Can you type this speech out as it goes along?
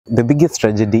The biggest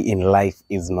tragedy in life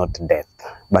is not death,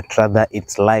 but rather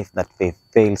it's life that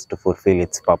fails to fulfill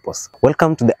its purpose.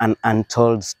 Welcome to the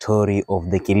untold story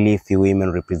of the Kilifi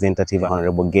women representative,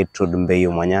 Honourable Gertrude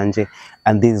Mbeyu,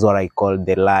 and this is what I call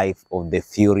the life of the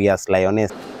furious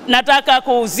lioness. Nataka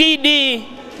kuzidi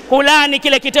kulani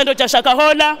kile kitendo cha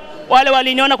Shakahola. Wale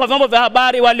waliniona kwa vyombo vya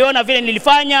habari, waliona vile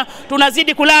nilifanya,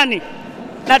 tunazidi kulani.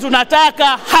 Na tunataka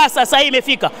hasa sasa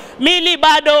imefika. Mili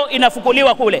bado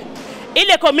inafukuliwa kule.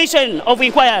 Ile commission of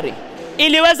inquiry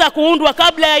iliweza kuundwa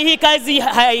kabla ya hii kazi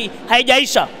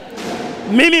haijaisha.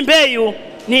 Mimi Mbeyu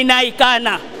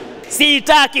ninaikana,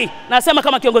 siitaki. Nasema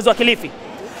kama kiongozi wa Kilifi,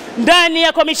 ndani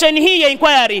ya commission hii ya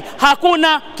inquiry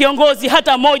hakuna kiongozi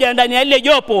hata mmoja ndani ya ile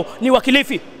jopo ni wa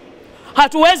Kilifi.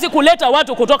 Hatuwezi kuleta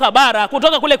watu kutoka bara,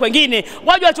 kutoka kule kwengine,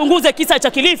 waje wachunguze kisa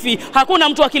cha Kilifi. Hakuna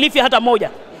mtu wa Kilifi hata mmoja.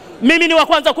 Mimi ni wa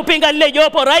kwanza kupinga lile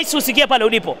jopo. Rais, usikie pale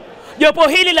ulipo. Jopo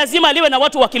hili lazima liwe na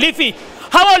watu wa Kilifi.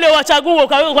 Hawa wale wachagua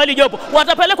kwa hili jopo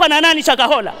watapelekwa na nani?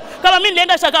 Shakahola. Kama mimi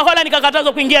nilienda Shakahola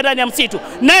nikakatazwa kuingia ndani ya msitu,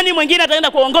 nani mwingine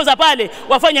ataenda kuongoza pale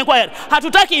wafanye inquiry?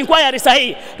 Hatutaki inquiry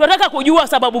sahihi. Tunataka kujua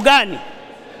sababu gani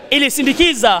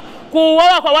ilisindikiza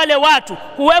kuuawa kwa wale watu,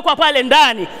 kuwekwa pale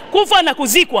ndani, kufa na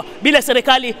kuzikwa bila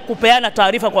serikali kupeana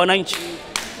taarifa kwa wananchi.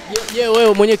 Je,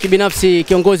 wewe mwenyewe kibinafsi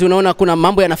kiongozi, unaona kuna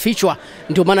mambo yanafichwa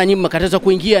ndio maana nyinyi mkatazwa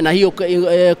kuingia na hiyo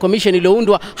commission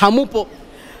iliyoundwa hamupo?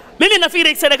 Mimi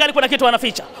nafikiri serikali kuna kitu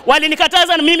wanaficha.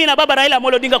 Walinikataza na mimi na baba Raila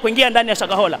Amolo Odinga kuingia ndani ya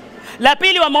Shakahola. La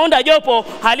pili, wameunda jopo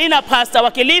halina pasta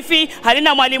wa Kilifi,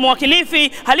 halina mwalimu wa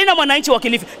Kilifi, halina mwananchi wa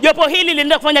Kilifi. Jopo hili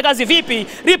linaenda kufanya kazi vipi?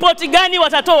 Ripoti gani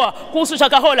watatoa kuhusu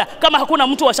Shakahola kama hakuna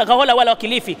mtu wa Shakahola wala wa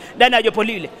Kilifi ndani ya jopo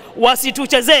lile?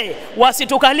 Wasituchezee,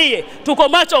 wasitukalie. Tuko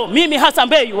macho, mimi hasa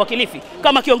Mbeyu wa Kilifi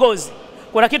kama kiongozi.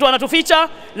 Kuna kitu wanatuficha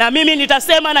na mimi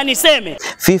nitasema na niseme.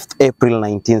 5th April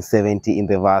 1970 in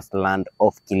the vast land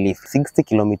of Kilifi, 60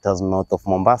 kilometers north of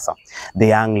Mombasa, the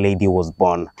young lady was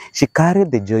born. She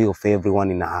carried the joy of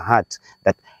everyone in her heart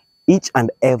that each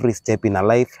and every step in her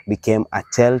life became a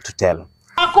tale to tell.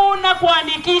 Hakuna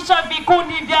kuandikisha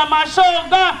vikundi vya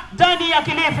mashoga ndani ya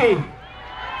Kilifi.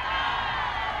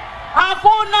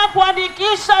 Hakuna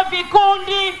kuandikisha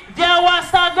vikundi vya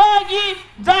wasagaji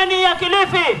ndani ya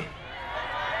Kilifi.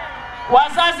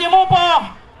 Wazazi mupo?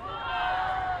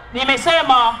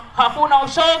 Nimesema hakuna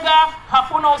ushoga,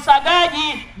 hakuna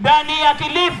usagaji ndani ya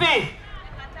Kilifi.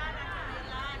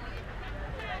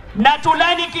 Na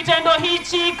tulani kitendo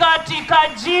hichi katika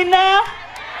jina.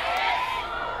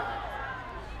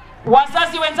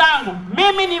 Wazazi wenzangu,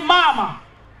 mimi ni mama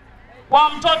wa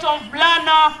mtoto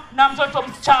mvulana na mtoto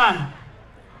msichana.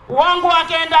 Wangu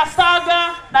akaenda saga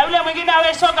na yule mwingine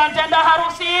awe shoga, nitaenda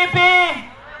harusi ipi?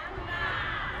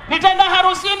 Nitaenda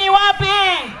harusini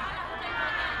wapi?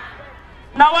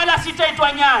 Na wala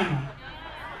sitaitwa nyanya.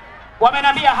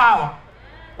 Wamenambia hawa,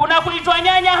 kuna kuitwa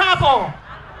nyanya hapo?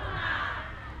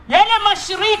 Yale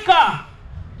mashirika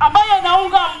ambayo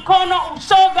yanaunga mkono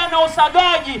ushoga na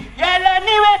usagaji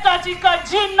yalaniwe katika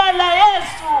jina la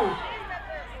Yesu.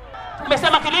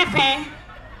 Tumesema Kilifi,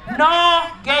 no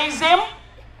gayism,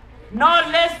 no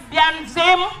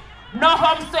lesbianism, no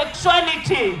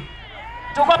homosexuality.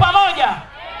 Tuko pamoja?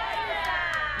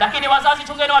 Lakini wazazi,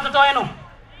 chungeni watoto wenu.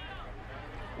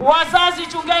 Wazazi,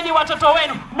 chungeni watoto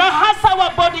wenu, na hasa wa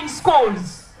boarding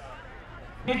schools.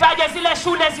 Nitaje zile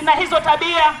shule zina hizo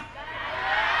tabia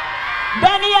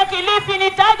ndani ya Kilifi?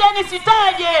 Nitaje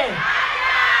nisitaje?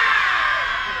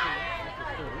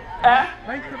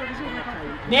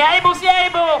 Ni aibu si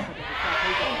aibu?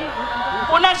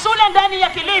 Kuna shule ndani ya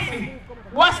Kilifi,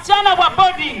 wasichana wa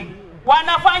boarding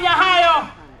wanafanya hayo,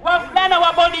 wavulana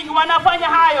wa boarding wanafanya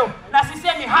hayo, na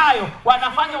sisemi hayo,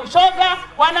 wanafanya ushoga,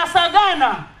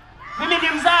 wanasagana. Mimi ni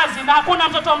mzazi na hakuna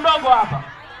mtoto mdogo hapa.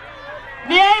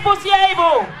 Ni aibu si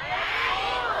aibu?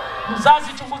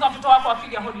 Mzazi, chunguza mtoto wako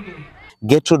akija holiday.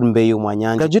 Gertrude Mbeyu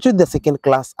graduated the 2nd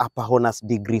class upper honors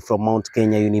degree from Mount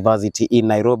Kenya University in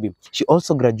Nairobi. She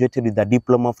also graduated with a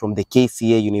diploma from the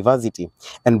KCA University.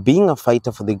 And being a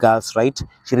fighter for the girls' right,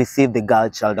 she received the Girl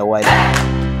Child Award.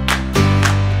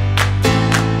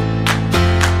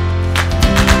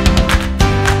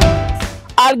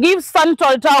 I'll give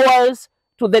Untold towels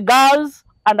to the girls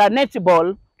and a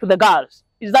netball to the girls.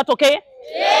 Is that okay?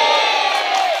 Yeah!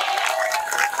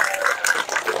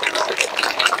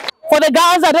 For the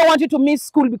girls, I don't want you to miss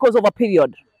school because of a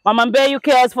period. Mama Mbeyu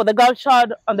cares for the girl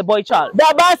child and the boy child.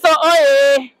 Dabaso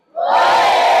oye!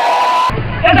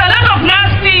 There's a lot of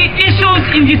nasty issues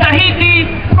in the Tahiti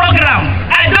program.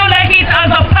 I don't like it as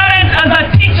a parent, as a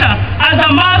teacher, as a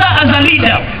mother, as a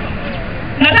leader.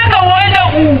 Nataka uende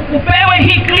upewe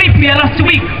hii clip ya last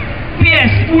week.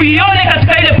 Yes, uione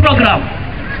katika ile program.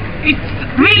 It's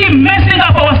really messing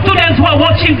up our students who are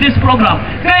watching this program.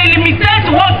 They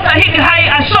limitate what Tahiti High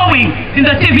are showing in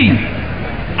the TV.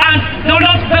 And they will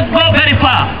not go very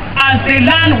far as they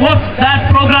learn what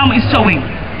that program is showing.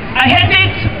 I hate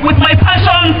it with my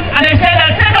passion, and I said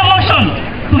I'll take a motion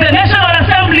to the National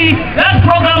Assembly that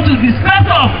program to be cut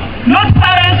off. Not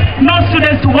parents, not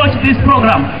students to watch this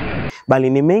program. Bali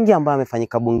ni mengi ambayo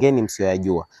yamefanyika bungeni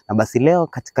msiyoyajua. Na basi leo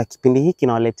katika kipindi hiki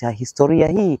nawaletea historia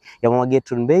hii ya Mama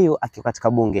Gertrude Mbeyu akiwa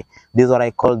katika bunge. This is what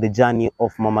I call the journey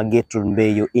of Mama Gertrude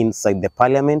Mbeyu inside the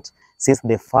parliament, since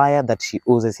the fire that she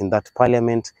oozes in that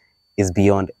parliament is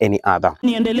beyond any other.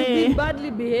 Niendelee.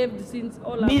 Badly behaved since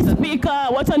all Bi Speaker,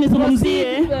 wacha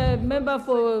nizungumzie member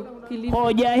for Kilifi.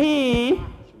 Hoja hii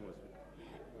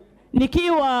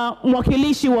nikiwa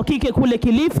mwakilishi wa kike kule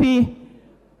Kilifi.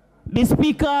 Bi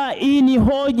Speaker, hii ni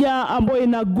hoja ambayo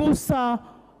inagusa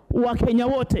Wakenya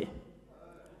wote.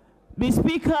 Bi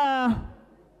Speaker,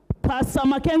 Pastor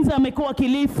Mackenzie amekuwa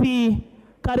Kilifi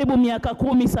karibu miaka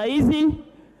 10 saizi,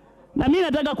 na mimi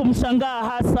nataka kumshangaa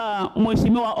hasa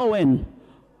Mheshimiwa Owen.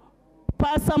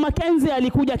 Pastor Mackenzie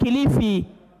alikuja Kilifi,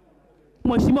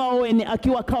 Mheshimiwa Owen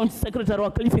akiwa County Secretary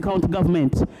wa Kilifi County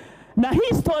Government, na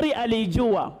hii story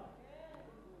alijua.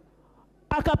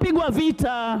 Akapigwa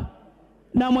vita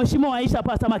na Mheshimiwa Aisha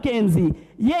Pastor Mackenzie,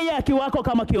 yeye akiwako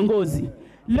kama kiongozi.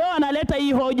 Leo analeta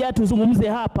hii hoja tuzungumze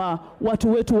hapa.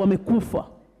 Watu wetu wamekufa,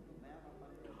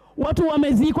 watu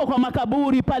wamezikwa kwa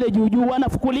makaburi pale juu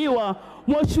wanafukuliwa.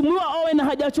 Mheshimiwa Owen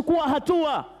hajachukua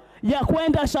hatua ya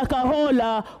kwenda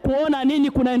Shakahola kuona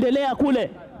nini kunaendelea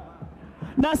kule.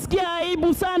 Nasikia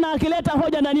aibu sana akileta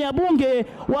hoja ndani ya bunge,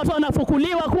 watu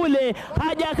wanafukuliwa kule,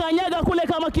 hajakanyaga kule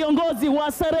kama kiongozi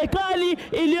wa serikali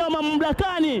iliyo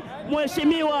mamlakani.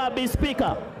 Mheshimiwa Bi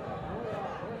Speaker,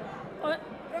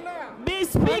 Bi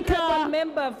Speaker,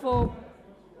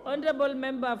 Honourable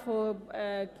member for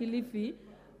Kilifi,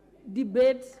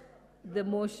 debate the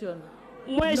motion.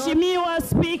 Mheshimiwa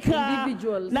Speaker,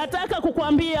 nataka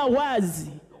kukuambia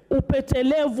wazi,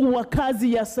 upetelevu wa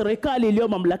kazi ya serikali iliyo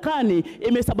mamlakani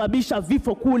imesababisha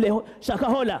vifo kule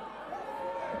Shakahola.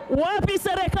 Wapi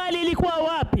serikali ilikuwa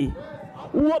wapi?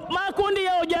 Makundi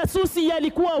ya ujasusi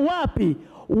yalikuwa wapi?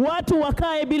 Watu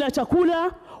wakae bila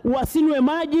chakula, wasinwe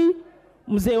maji.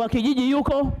 Mzee wa kijiji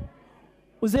yuko,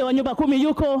 mzee wa nyumba 10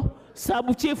 yuko,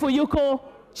 sabu chifu yuko,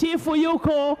 chifu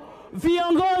yuko,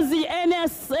 viongozi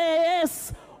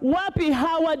NSAS wapi?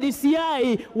 Hawa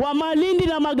DCI wa Malindi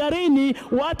na Magarini,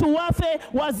 watu wafe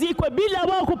wazikwe bila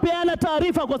wao kupeana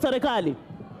taarifa kwa serikali.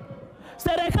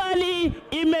 Serikali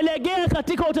imelegea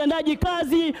katika utendaji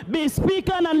kazi, Bi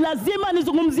Speaker, na lazima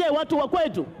nizungumzie watu wa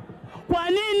kwetu. Kwa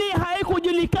nini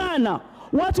haikujulikana?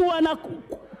 Watu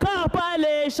wanakaa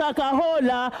pale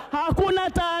Shakahola, hakuna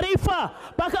taarifa,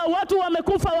 mpaka watu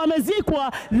wamekufa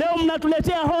wamezikwa. Leo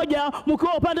mnatuletea hoja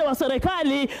mkiwa upande wa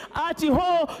serikali ati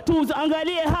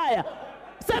tuangalie haya.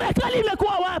 Serikali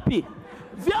imekuwa wapi?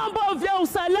 Vyombo vya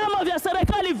usalama vya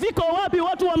serikali viko wapi?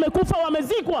 Watu wamekufa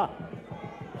wamezikwa.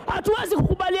 Hatuwezi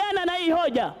kukubaliana na hii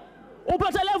hoja.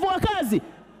 Upatelevu wa kazi.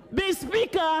 Bi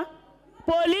Speaker,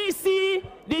 polisi,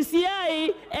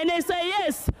 DCI,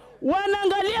 NSIS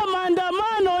wanaangalia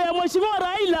maandamano ya Mheshimiwa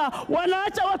Raila,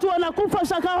 wanaacha watu wanakufa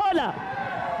Shakahola.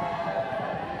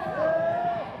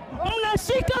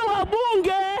 Mnashika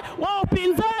wabunge wa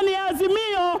upinzani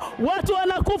Azimio, watu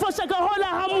wanakufa Shakahola,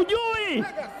 hamjui.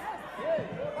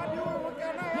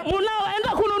 Mnaoenda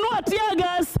kununua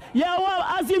tiagas ya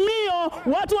Azimio,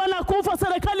 watu wanakufa,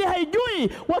 serikali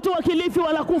haijui watu wa Kilifi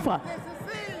wanakufa.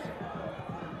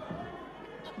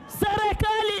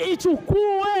 Serikali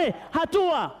ichukue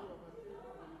hatua,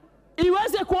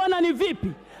 iweze kuona ni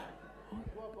vipi.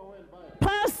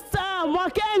 Pastor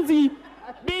Mackenzie,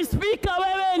 Bi Speaker,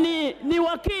 wewe ni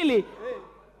wakili,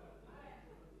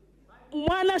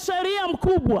 mwanasheria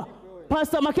mkubwa.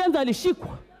 Pastor Mackenzie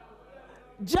alishikwa.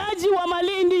 Jaji wa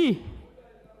Malindi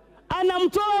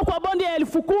anamtoa kwa bondi ya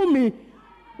 10,000,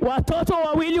 watoto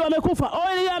 2 wamekufa.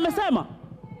 Oye amesema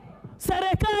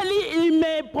serikali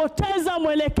imepoteza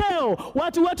mwelekeo,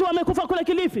 watu wetu wamekufa kule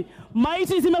Kilifi,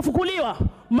 maiti zimefukuliwa,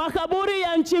 makaburi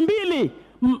ya nchi mbili.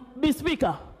 Bi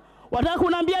Speaker, wataka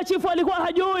kuniambia chifu alikuwa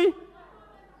hajui?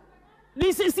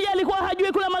 DCC alikuwa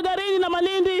hajui kule Magarini na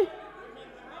Malindi?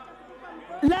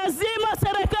 Lazima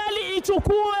serikali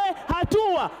ichukue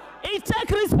hatua,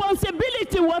 take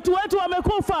responsibility. Watu wetu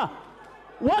wamekufa,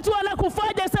 watu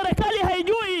wanakufaje, serikali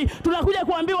haijui. Tunakuja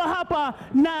kuambiwa hapa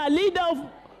na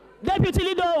deputy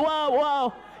leader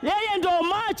yeye ndo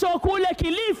macho kule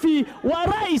Kilifi wa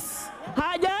rais,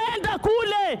 hajaenda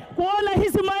kule kuona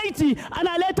hizi maiti,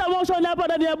 analeta motion hapa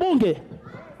ndani ya bunge.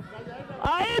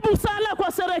 Aibu sana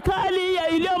kwa serikali ya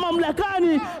iliyo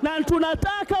mamlakani, na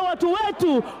tunataka watu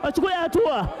wetu wachukue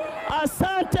hatua.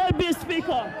 Asante, Mr.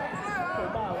 Speaker.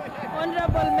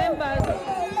 Honorable members,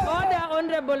 order,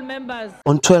 honorable members.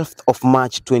 On 12th of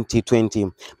March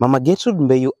 2020, Mama Gertrude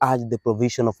Mbeyu urged the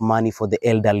provision of money for the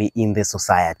elderly in the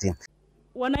society.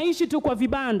 Wanaishi tu kwa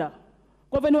vibanda.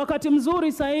 Kwa hivyo ni wakati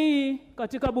mzuri sahihi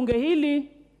katika bunge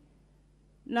hili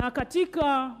na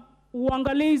katika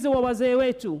uangalizi wa wazee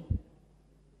wetu,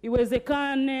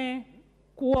 iwezekane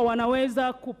kuwa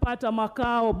wanaweza kupata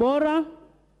makao bora,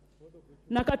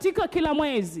 na katika kila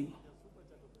mwezi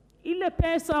ile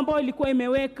pesa ambayo ilikuwa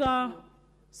imeweka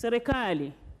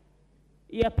serikali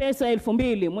ya pesa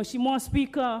 2,000, Mheshimiwa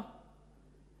Spika,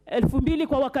 2,000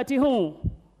 kwa wakati huu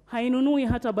hainunui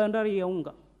hata bandari ya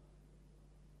unga.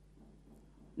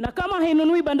 Na kama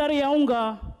hainunui bandari ya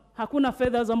unga, hakuna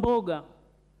fedha za mboga.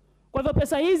 Kwa hivyo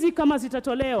pesa hizi kama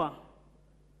zitatolewa,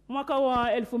 mwaka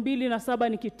wa 2007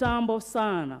 ni kitambo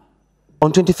sana.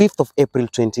 On 25th of April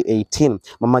 2018,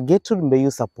 Mama Gertrude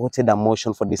Mbeyu supported a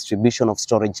motion for distribution of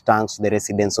storage tanks to the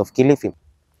residents of Kilifi.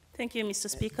 Thank you, Mr.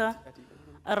 Speaker.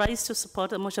 I rise to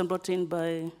support a motion brought in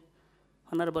by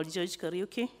Honourable Gertrude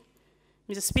Mbeyu.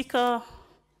 Mr. Speaker,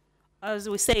 as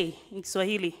we say in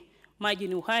Swahili, maji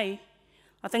ni uhai.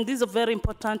 I think this is a very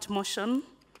important motion,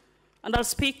 and I'll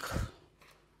speak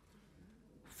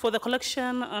for the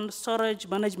collection and storage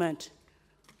management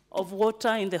of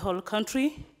water in the whole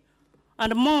country,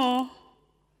 and more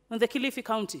in the Kilifi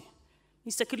County.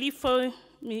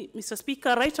 Mr.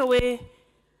 Speaker, right away,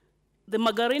 the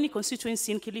Magarini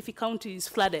constituency in Kilifi County is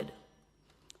flooded.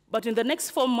 But in the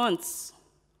next 4 months,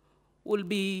 we'll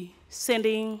be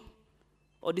sending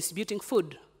or distributing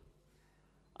food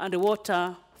and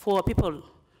water for our people.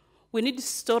 We need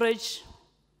storage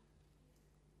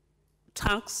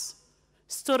tanks,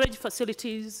 storage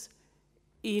facilities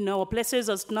in our places,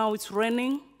 as now it's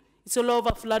raining. It's all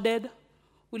over flooded.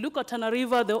 We look at Tana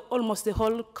River, almost the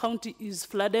whole county is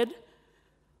flooded.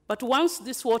 But once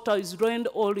this water is drained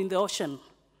all in the ocean,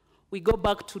 we go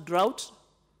back to drought.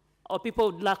 Our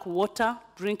people lack water,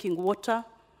 drinking water.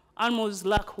 Animals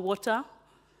lack water.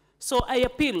 So I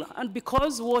appeal, and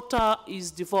because water is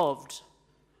devolved,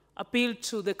 appeal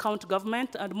to the county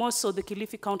government, and more so the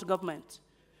Kilifi county government,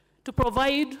 to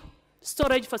provide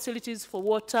storage facilities for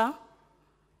water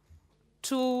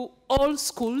to all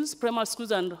schools, primary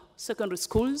schools and secondary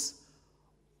schools,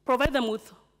 provide them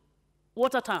with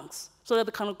water tanks so that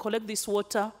they can collect this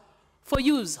water for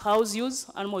use, house use,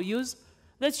 animal use.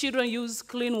 Let children use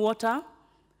clean water,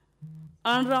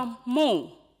 and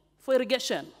more for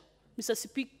irrigation. Mr.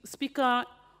 Speaker,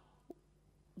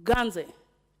 Ganze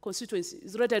constituency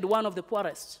is rated one of the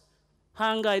poorest,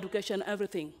 hunger, education,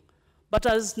 everything. But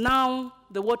as now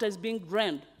the water is being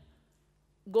drained,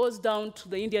 goes down to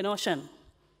the Indian Ocean,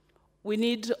 we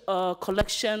need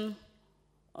collection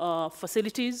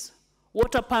facilities,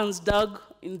 water ponds dug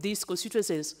in these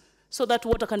constituencies so that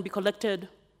water can be collected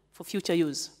for future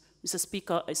use. Mr.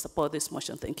 Speaker, I support this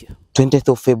motion. Thank you. 20th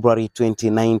of February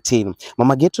 2019,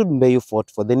 Mama Gertrude Mbeyu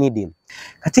fought for the needy.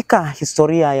 Katika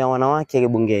historia ya wanawake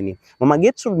bungeni, Mama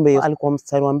Gertrude Mbeyu alikuwa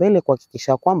mstari wa mbele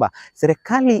kuhakikisha kwamba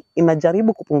serikali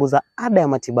inajaribu kupunguza ada ya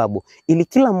matibabu ili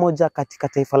kila mmoja katika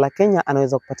taifa la Kenya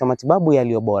anaweza kupata matibabu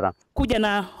yaliyo bora. Kuja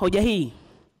na hoja hii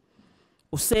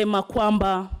usema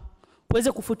kwamba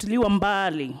kuweze kufutiliwa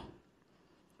mbali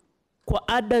kwa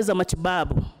ada za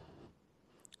matibabu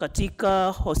katika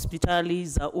hospitali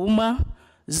za umma,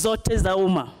 zote za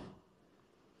umma,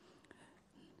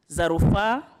 za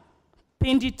rufaa,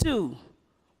 pindi tu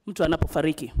mtu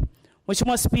anapofariki.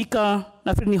 Mheshimiwa Spika,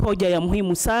 nafikiri ni hoja ya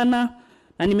muhimu sana,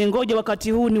 na nimengoja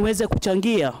wakati huu niweze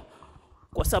kuchangia,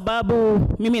 kwa sababu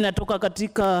mimi natoka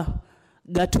katika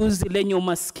gatuzi lenye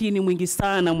umaskini mwingi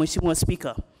sana, Mheshimiwa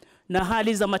Spika, na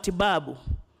hali za matibabu,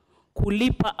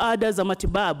 kulipa ada za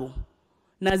matibabu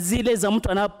na zile za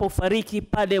mtu anapofariki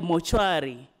pale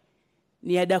mochwari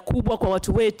ni ada kubwa kwa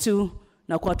watu wetu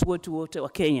na kwa watu wetu wote wa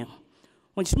Kenya.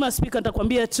 Mheshimiwa Spika,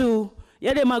 nitakwambia tu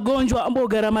yale magonjwa ambayo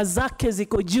gharama zake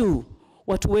ziko juu,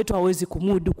 watu wetu hawezi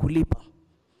kumudu kulipa.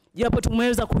 Japo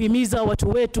tumeweza kuhimiza watu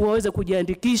wetu waweze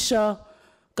kujiandikisha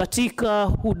katika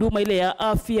huduma ile ya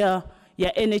afya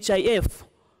ya NHIF,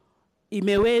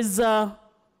 imeweza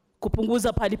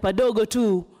kupunguza pali padogo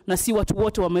tu, na si watu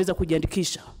wote wameweza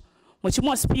kujiandikisha.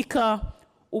 Mheshimiwa Spika,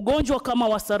 ugonjwa kama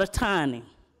wa saratani,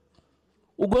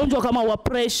 ugonjwa kama wa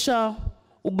pressure,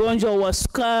 ugonjwa wa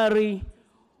sukari,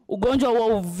 ugonjwa wa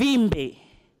uvimbe,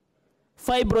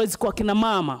 fibroids kwa kina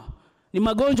mama, ni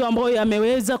magonjwa ambayo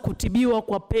yameweza kutibiwa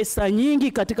kwa pesa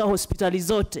nyingi katika hospitali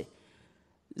zote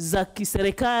za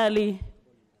kiserikali,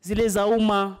 zile za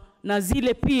umma, na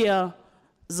zile pia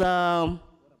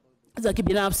za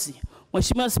kibinafsi.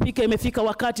 Mheshimiwa Spika, imefika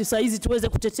wakati saa hizi tuweze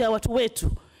kutetea watu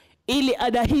wetu ili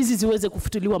ada hizi ziweze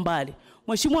kufutiliwa mbali.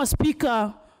 Mheshimiwa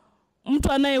Spika,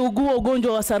 mtu anayeugua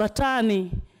ugonjwa wa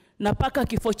saratani na paka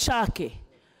kifo chake,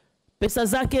 pesa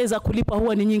zake za kulipa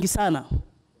huwa ni nyingi sana.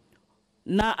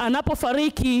 Na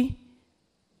anapofariki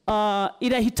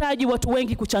inahitaji watu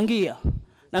wengi kuchangia.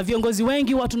 Na viongozi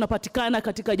wengi watu napatikana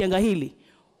katika janga hili.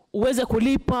 Uweze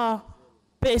kulipa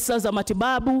pesa za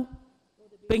matibabu.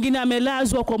 Pengine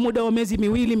amelazwa kwa muda wa miezi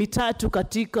 2-3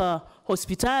 katika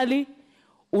hospitali.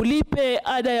 Ulipe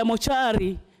ada ya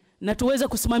mochari na tuweze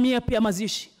kusimamia pia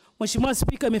mazishi. Mheshimiwa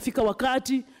Spika, imefika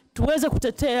wakati tuweze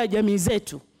kutetea jamii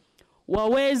zetu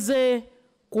waweze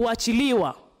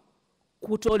kuachiliwa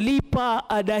kutolipa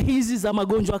ada hizi za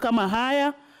magonjwa kama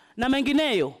haya na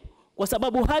mengineyo, kwa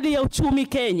sababu hali ya uchumi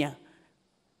Kenya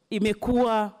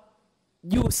imekuwa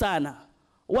juu sana.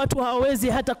 Watu hawawezi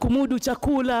hata kumudu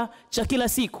chakula cha kila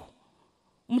siku.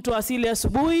 Mtu asile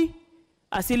asubuhi,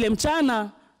 asile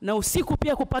mchana, na usiku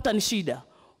pia kupata ni shida.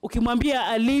 Ukimwambia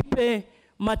alipe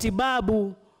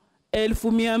matibabu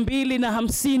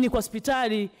 250 kwa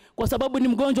hospitali kwa sababu ni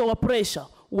mgonjwa wa pressure,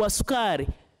 wa sukari,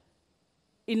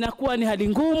 inakuwa ni hali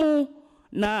ngumu.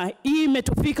 Na hii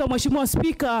imetufika Mheshimiwa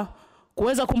Spika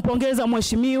kuweza kumpongeza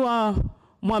Mheshimiwa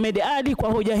Mohamed Ali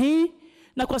kwa hoja hii,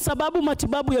 na kwa sababu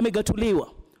matibabu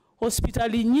yamegatuliwa.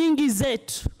 Hospitali nyingi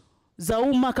zetu za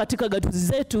umma katika gatuzi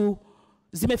zetu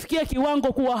zimefikia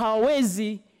kiwango kuwa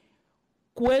hawawezi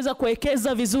kuweza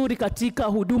kuwekeza vizuri katika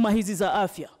huduma hizi za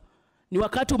afya. Ni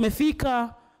wakati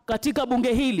umefika katika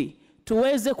bunge hili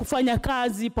tuweze kufanya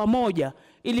kazi pamoja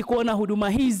ili kuona huduma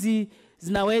hizi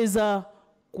zinaweza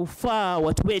kufaa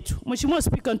watu wetu. Mheshimiwa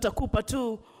Spika, nitakupa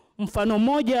tu mfano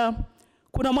mmoja.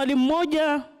 Kuna mwalimu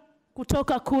mmoja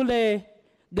kutoka kule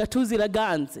gatuzi la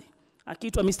Ganze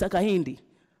akiitwa Mr. Kahindi.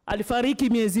 Alifariki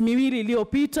miezi 2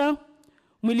 iliyopita.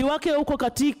 Mwili wake uko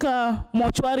katika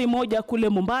mochwari moja kule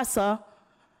Mombasa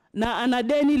na ana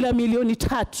deni la milioni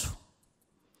 3.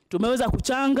 Tumeweza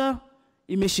kuchanga,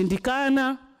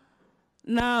 imeshindikana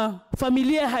na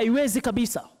familia haiwezi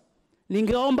kabisa.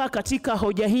 Ningeomba katika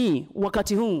hoja hii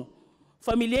wakati huu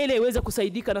familia ile iweze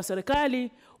kusaidika na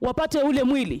serikali, wapate ule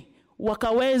mwili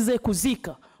wakaweze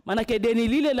kuzika. Maana deni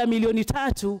lile la milioni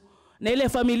 3 na ile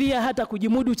familia hata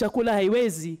kujimudu chakula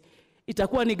haiwezi,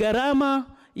 itakuwa ni gharama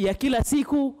ya kila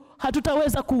siku,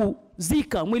 hatutaweza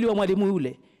kuzika mwili wa mwalimu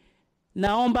yule.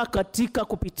 Naomba katika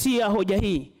kupitia hoja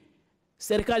hii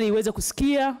serikali iweze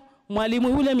kusikia mwalimu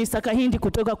yule Mr. Kahindi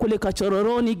kutoka kule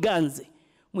Kachororoni Ganze,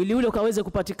 mwili ule ukaweze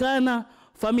kupatikana,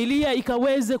 familia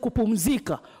ikaweze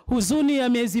kupumzika huzuni ya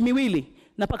miezi 2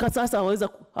 na mpaka sasa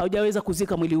hawajaweza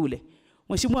kuzika mwili ule.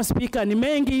 Mheshimiwa Spika, ni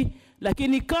mengi,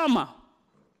 lakini kama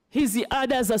hizi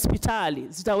ada za hospitali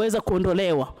zitaweza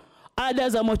kuondolewa, ada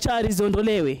za mochari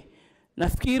ziondolewe,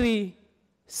 nafikiri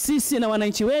sisi na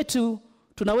wananchi wetu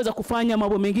tunaweza kufanya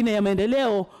mambo mengine ya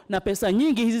maendeleo, na pesa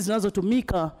nyingi hizi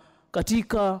zinazotumika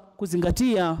katika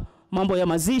kuzingatia mambo ya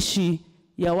mazishi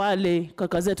ya wale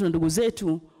kaka zetu na ndugu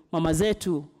zetu, mama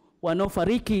zetu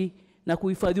wanaofariki na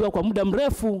kuhifadhiwa kwa muda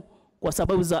mrefu kwa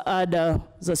sababu za ada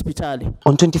za hospitali.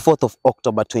 On 24th of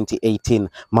October 2018,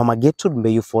 Mama Gertrude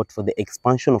Mbeyu fought for the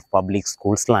expansion of public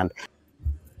schools land.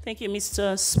 Thank you,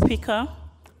 Mr. Speaker.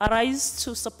 I rise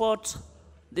to support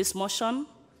this motion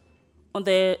on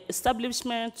the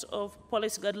establishment of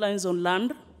policy guidelines on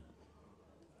land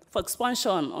for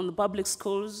expansion on the public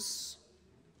schools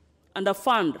and a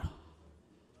fund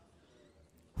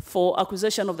for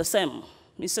acquisition of the same.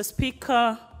 Mr.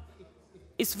 Speaker,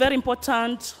 it's very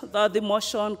important that the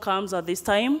motion comes at this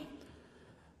time.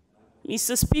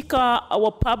 Mr. Speaker,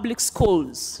 our public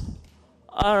schools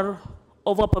are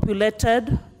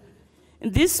overpopulated.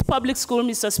 In this public school,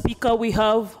 Mr. Speaker, we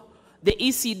have the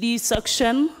ECD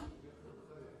section,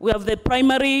 we have the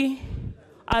primary,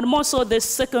 and also the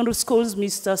secondary schools,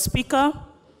 Mr. Speaker.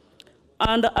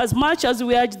 And as much as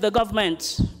we urge the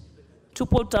government to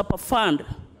put up a fund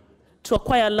to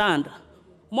acquire land,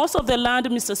 most of the land,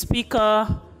 Mr. Speaker,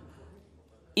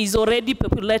 is already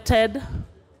populated.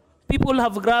 People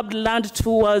have grabbed land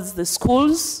towards the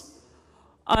schools,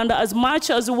 and as much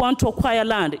as we want to acquire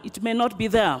land, it may not be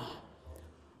there.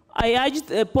 I urge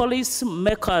the policy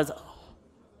makers,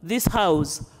 this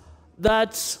house,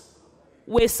 that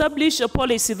we establish a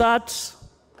policy that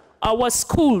our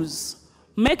schools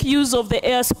make use of the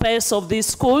airspace of these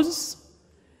schools,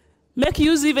 make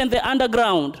use even the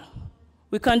underground.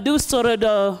 We can do storage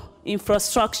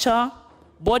infrastructure,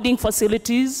 boarding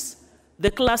facilities, the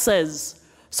classes,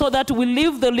 so that we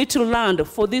leave the little land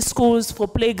for these schools for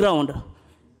playground.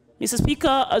 Mr.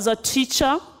 Speaker, as a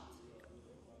teacher,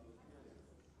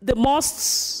 the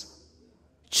most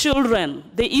children,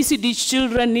 the ECD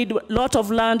children need a lot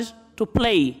of land to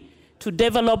play, to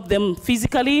develop them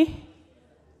physically.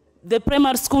 The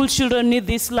primary school children need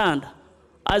this land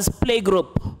as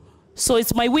playgroup. So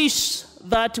it's my wish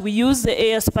that we use the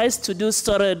airspace to do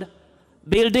storage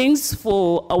buildings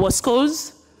for our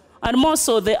schools, and more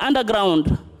so the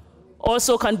underground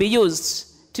also can be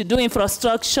used to do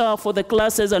infrastructure for the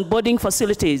classes and boarding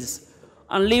facilities,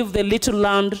 and leave the little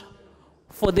land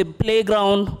for the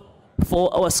playground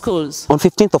for our schools. On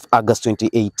 15th of August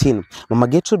 2018, Mama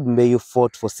Gertrude Mbeyu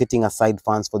fought for setting aside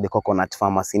funds for the coconut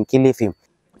farmers in Kilifi.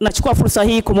 Nachukua fursa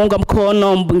hii kumuunga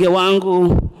mkono mbunge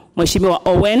wangu Mheshimiwa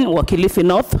Owen wa Kilifi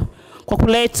North kwa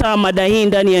kuleta mada hii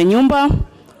ndani ya nyumba.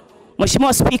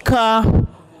 Mheshimiwa Spika,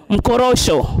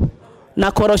 mkorosho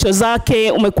na korosho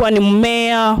zake umekuwa ni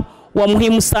mmea wa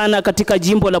muhimu sana katika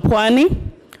jimbo la Pwani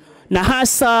na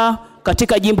hasa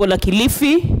katika jimbo la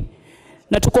Kilifi,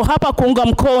 na tuko hapa kuunga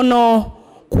mkono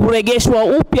kuregeshwa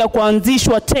upya,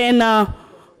 kuanzishwa tena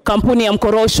kampuni ya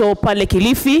mkorosho pale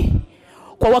Kilifi.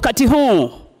 Kwa wakati huu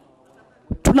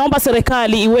tunaomba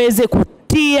serikali iweze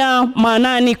kutia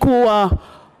maanani kuwa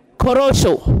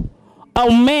korosho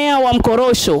au mmea wa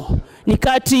mkorosho ni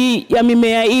kati ya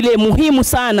mimea ile muhimu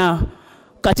sana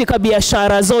katika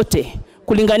biashara zote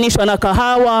kulinganishwa na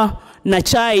kahawa na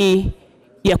chai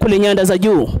ya kule nyanda za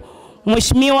juu.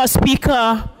 Mheshimiwa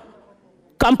Spika,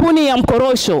 kampuni ya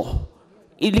mkorosho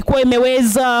ilikuwa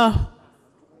imeweza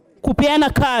kupeana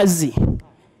kazi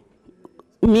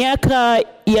miaka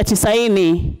ya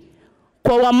 90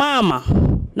 kwa wamama,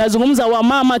 nazungumza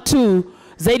wamama tu,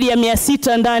 zaidi ya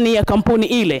 600 ndani ya kampuni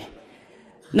ile.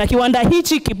 Na kiwanda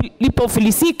hichi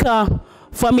kilipofilisika,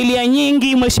 familia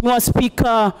nyingi, Mheshimiwa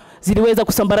Spika, ziliweza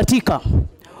kusambaratika.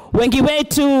 Wengi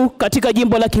wetu katika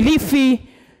jimbo la Kilifi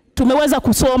tumeweza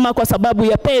kusoma kwa sababu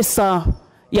ya pesa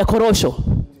ya korosho.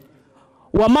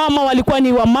 Wamama walikuwa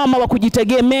ni wamama wa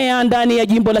kujitegemea ndani ya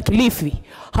jimbo la Kilifi.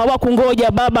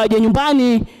 Hawakungoja baba aje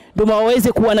nyumbani ndio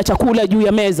waweze kuwa na chakula juu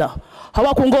ya meza.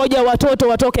 Hawakungoja watoto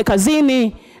watoke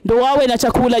kazini ndio wawe na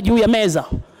chakula juu ya meza.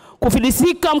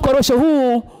 Kufilisika mkorosho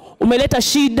huu umeleta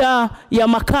shida ya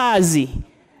makazi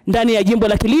ndani ya jimbo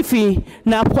la Kilifi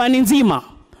na Pwani nzima.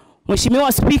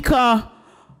 Mheshimiwa Spika,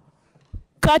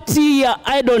 kati ya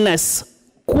idleness,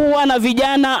 kuwa na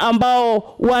vijana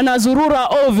ambao wanazurura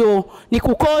ovyo, ni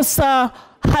kukosa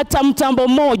hata mtambo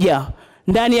mmoja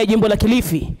ndani ya jimbo la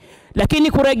Kilifi.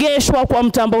 Lakini kuregeshwa kwa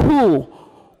mtambo huu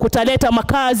kutaleta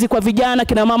makazi kwa vijana,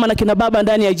 kina mama na kina baba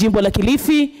ndani ya jimbo la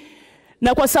Kilifi.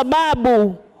 Na kwa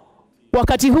sababu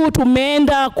wakati huu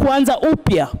tumeenda kuanza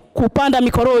upya kupanda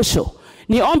mikorosho,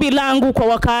 ni ombi langu kwa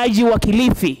wakaaji wa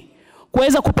Kilifi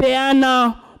kuweza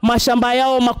kupeana mashamba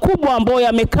yao makubwa ambayo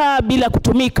yamekaa bila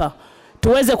kutumika,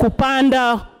 tuweze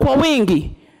kupanda kwa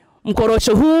wingi.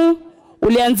 Mkorosho huu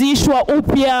ulianzishwa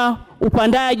upya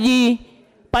upandaji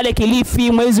pale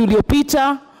Kilifi mwezi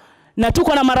uliopita, na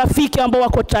tuko na marafiki ambao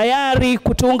wako tayari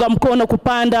kutuunga mkono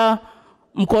kupanda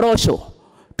mkorosho.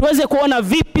 Tuweze kuona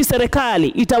vipi serikali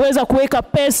itaweza kuweka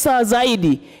pesa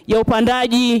zaidi ya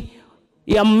upandaji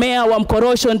ya mmea wa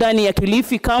mkorosho ndani ya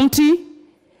Kilifi County,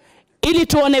 ili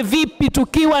tuone vipi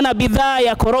tukiwa na bidhaa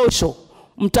ya korosho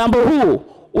mtambo huu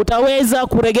utaweza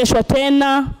kuregeshwa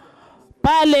tena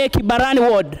pale Kibarani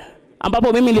Ward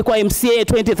ambapo mimi nilikuwa MCA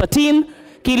 2013,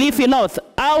 Kilifi North,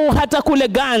 au hata kule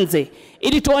Ganze,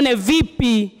 ili tuone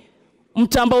vipi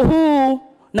mtambo huu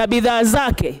na bidhaa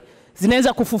zake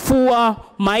zinaweza kufufua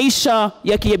maisha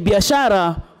ya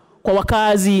kibiashara kwa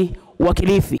wakazi wa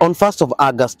Kilifi. On 1st of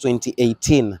August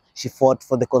 2018, she fought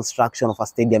for the construction of a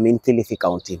stadium in Kilifi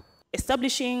County.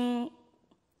 Establishing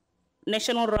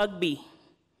National Rugby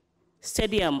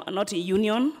Stadium, not a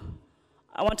union.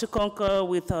 I want to concur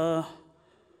with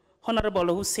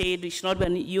Honourable who said it should not be a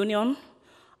union,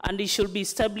 and it should be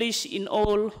established in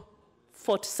all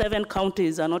 47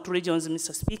 counties and not regions,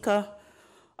 Mr. Speaker.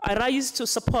 I rise to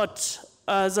support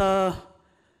as a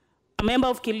member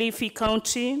of Kilifi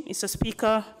County, Mr.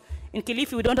 Speaker. In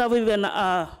Kilifi, we don't have even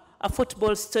a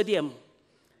football stadium.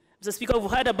 Mr. Speaker,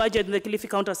 we've had a budget in the Kilifi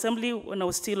County Assembly when I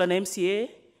was still an MCA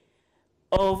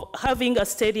of having a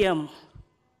stadium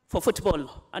for football,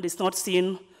 and it's not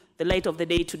seen the light of the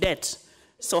day to date.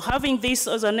 So having this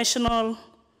as a national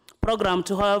program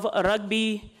to have a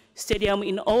rugby stadium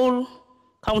in all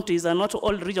counties and not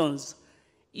all regions,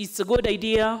 it's a good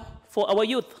idea for our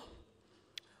youth.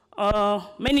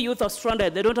 Many youth are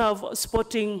stranded. They don't have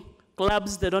sporting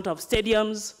clubs, they don't have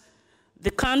stadiums, they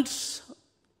can't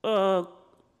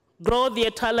grow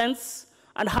their talents,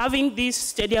 and having this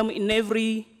stadium in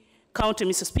every county,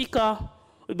 Mr. Speaker,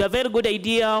 would be a very good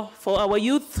idea for our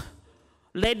youth,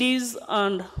 ladies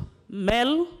and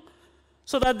male,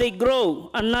 so that they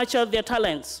grow and nurture their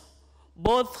talents,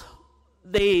 both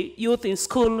the youth in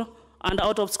school and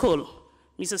out of school.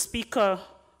 Mr. Speaker,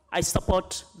 I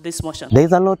support this motion.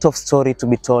 There's a lot of story to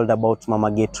be told about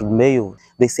Mama Gertrude Mbeyu.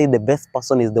 They say the best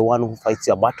person is the one who fights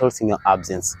your battles in your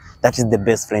absence. That is the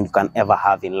best friend you can ever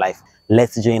have in life.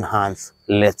 Let's join hands.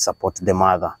 Let's support the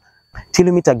mother. Till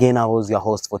we meet again, I was your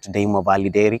host for today,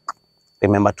 Movali Derek.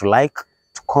 Remember to like,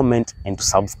 to comment, and to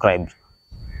subscribe.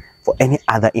 For any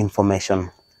other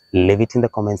information, leave it in the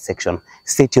comment section.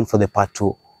 Stay tuned for the part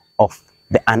 2 of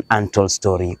the untold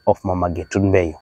story of Mama Gertrude Mbeyu.